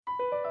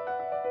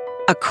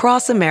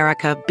Across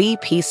America,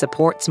 BP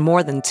supports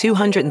more than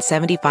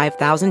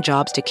 275,000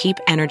 jobs to keep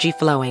energy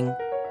flowing.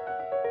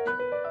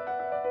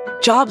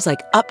 Jobs like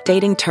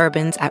updating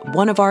turbines at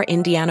one of our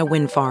Indiana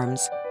wind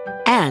farms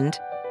and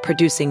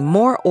producing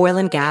more oil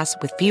and gas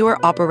with fewer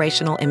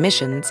operational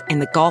emissions in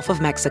the Gulf of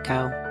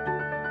Mexico.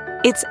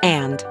 It's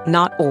and,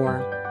 not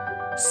or.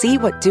 See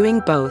what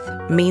doing both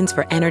means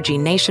for energy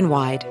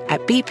nationwide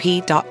at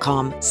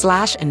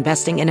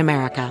bp.com/investing in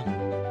America.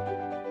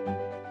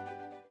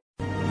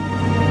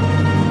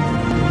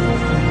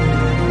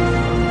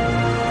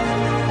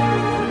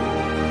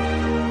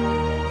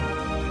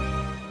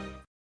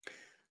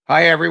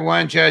 Hi,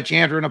 everyone. Judge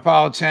Andrew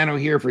Napolitano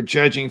here for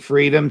Judging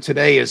Freedom.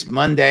 Today is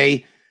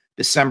Monday,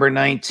 December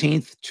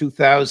 19th,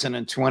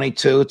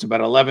 2022. It's about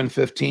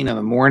 11:15 in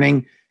the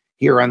morning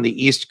here on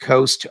the East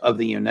Coast of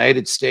the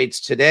United States.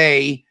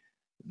 Today,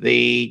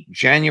 the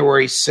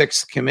January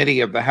 6th Committee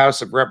of the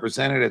House of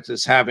Representatives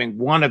is having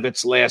one of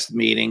its last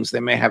meetings. They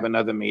may have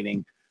another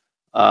meeting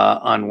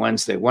on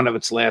Wednesday, one of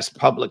its last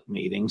public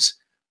meetings.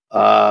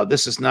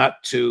 This is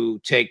not to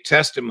take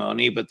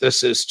testimony, but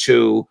this is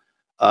to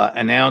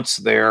announce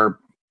their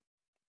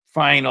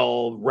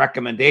final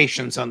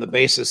recommendations on the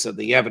basis of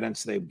the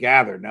evidence they've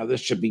gathered. Now,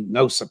 this should be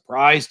no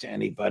surprise to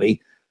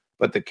anybody,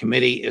 but the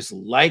committee is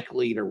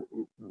likely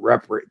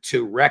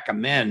to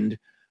recommend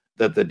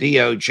that the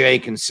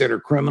DOJ consider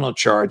criminal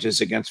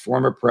charges against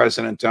former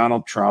President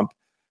Donald Trump,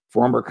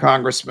 former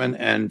Congressman,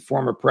 and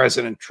former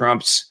President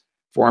Trump's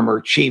former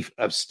Chief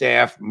of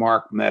Staff,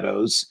 Mark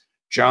Meadows,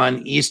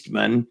 John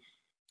Eastman,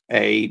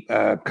 a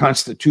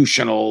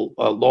constitutional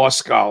law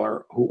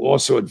scholar who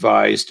also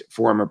advised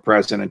former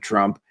President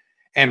Trump,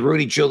 and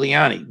Rudy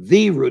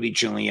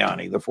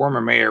Giuliani, the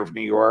former mayor of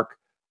New York,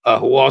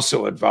 who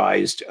also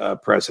advised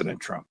President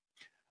Trump.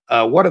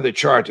 What are the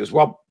charges?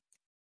 Well,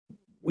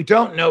 we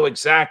don't know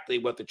exactly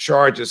what the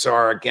charges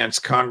are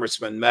against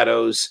Congressman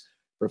Meadows,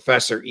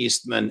 Professor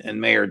Eastman,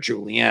 and Mayor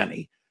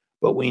Giuliani,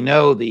 but we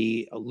know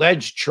the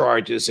alleged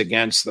charges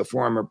against the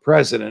former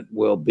president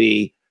will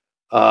be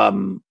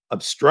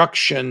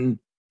obstruction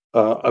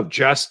of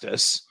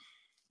justice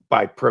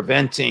by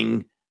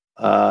preventing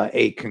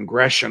a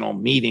congressional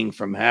meeting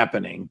from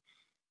happening,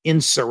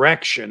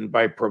 insurrection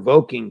by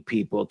provoking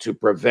people to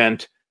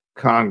prevent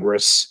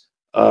Congress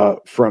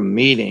from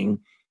meeting,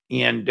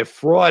 and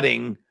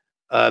defrauding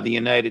the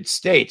United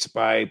States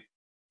by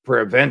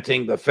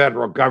preventing the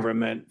federal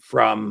government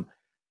from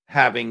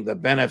having the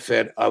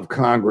benefit of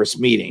Congress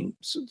meeting.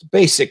 So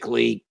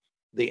basically,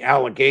 the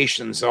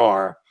allegations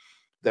are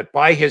that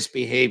by his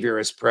behavior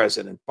as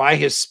president, by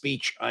his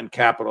speech on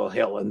Capitol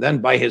Hill, and then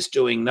by his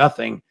doing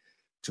nothing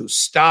to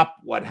stop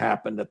what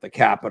happened at the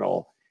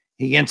Capitol,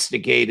 he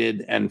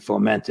instigated and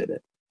fomented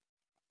it.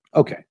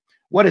 Okay,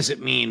 what does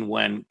it mean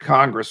when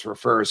Congress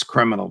refers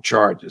criminal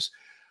charges?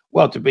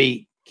 Well, to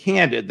be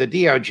candid, the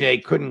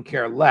DOJ couldn't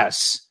care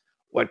less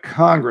what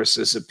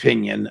Congress's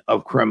opinion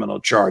of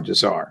criminal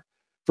charges are.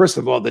 First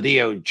of all, the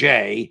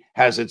DOJ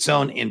has its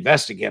own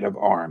investigative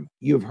arm.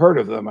 You've heard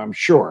of them, I'm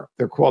sure.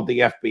 They're called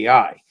the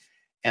FBI,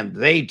 and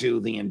they do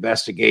the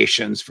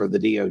investigations for the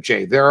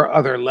DOJ. There are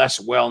other less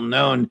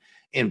well-known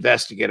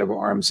investigative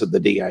arms of the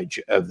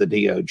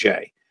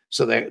DOJ.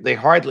 So they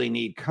hardly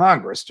need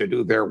Congress to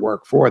do their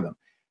work for them.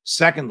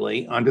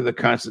 Secondly, under the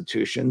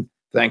Constitution,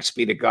 thanks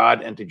be to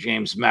God and to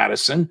James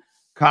Madison,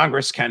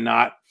 Congress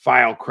cannot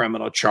file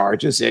criminal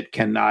charges. It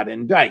cannot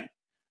indict.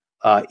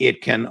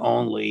 It can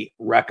only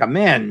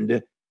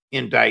recommend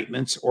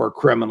indictments or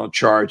criminal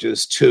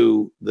charges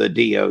to the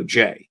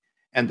DOJ.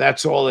 And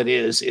that's all it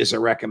is a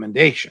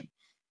recommendation.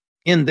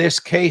 In this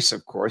case,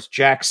 of course,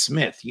 Jack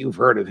Smith, you've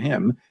heard of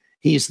him.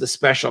 He's the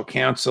special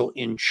counsel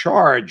in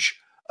charge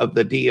of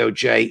the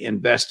DOJ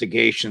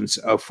investigations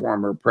of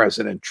former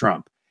President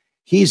Trump.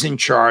 He's in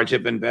charge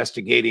of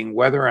investigating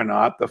whether or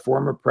not the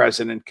former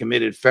president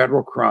committed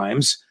federal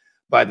crimes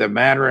by the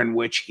manner in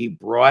which he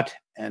brought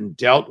and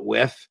dealt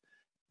with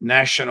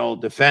national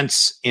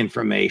defense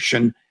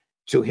information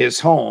to his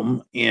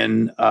home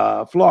in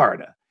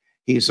Florida.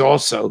 He's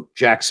also,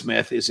 Jack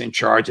Smith is in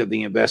charge of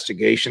the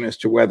investigation as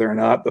to whether or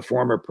not the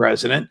former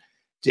president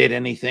did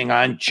anything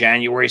on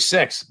January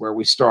 6th, where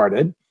we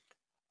started,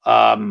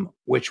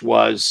 which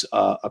was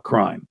a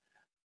crime.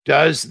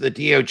 Does the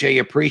DOJ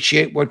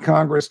appreciate what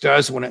Congress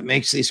does when it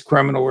makes these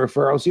criminal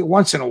referrals? Yeah,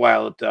 once in a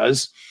while it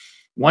does.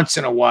 Once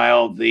in a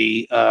while,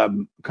 the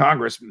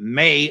Congress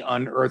may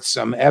unearth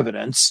some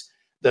evidence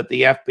that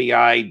the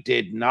FBI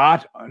did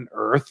not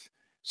unearth,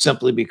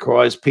 simply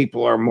because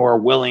people are more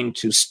willing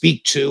to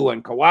speak to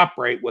and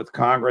cooperate with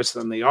Congress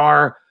than they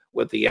are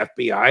with the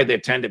FBI. They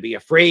tend to be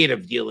afraid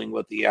of dealing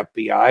with the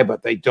FBI,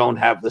 but they don't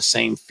have the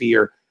same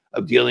fear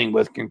of dealing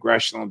with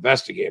congressional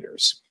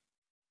investigators.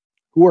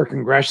 Who are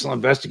congressional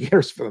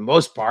investigators for the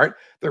most part?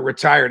 They're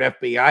retired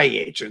FBI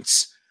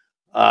agents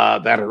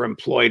that are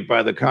employed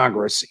by the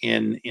Congress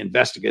in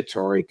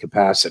investigatory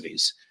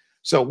capacities.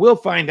 So we'll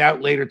find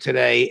out later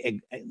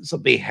today. This will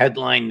be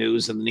headline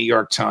news in the New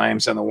York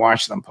Times and the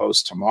Washington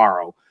Post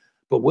tomorrow.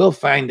 But we'll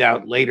find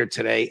out later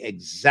today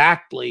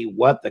exactly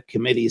what the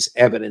committee's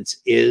evidence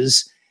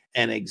is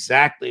and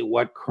exactly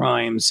what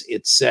crimes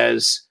it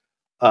says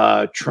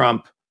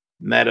Trump,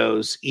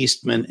 Meadows,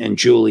 Eastman, and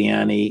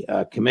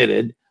Giuliani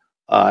committed.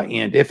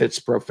 And if it's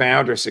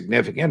profound or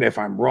significant, if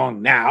I'm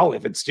wrong now,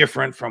 if it's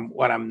different from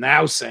what I'm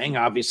now saying,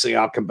 obviously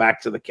I'll come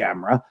back to the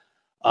camera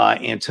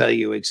and tell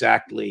you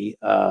exactly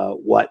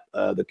what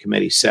the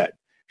committee said.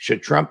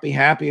 Should Trump be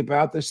happy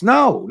about this?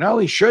 No,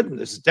 he shouldn't.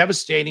 This is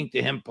devastating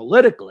to him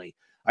politically.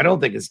 I don't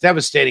think it's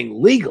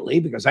devastating legally,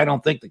 because I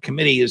don't think the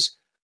committee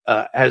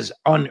has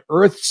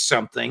unearthed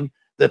something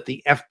that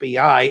the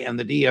FBI and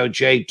the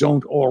DOJ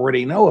don't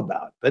already know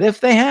about. But if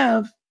they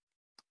have,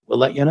 we'll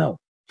let you know.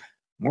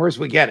 More as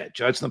we get it.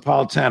 Judge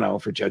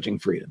Napolitano for Judging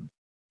Freedom.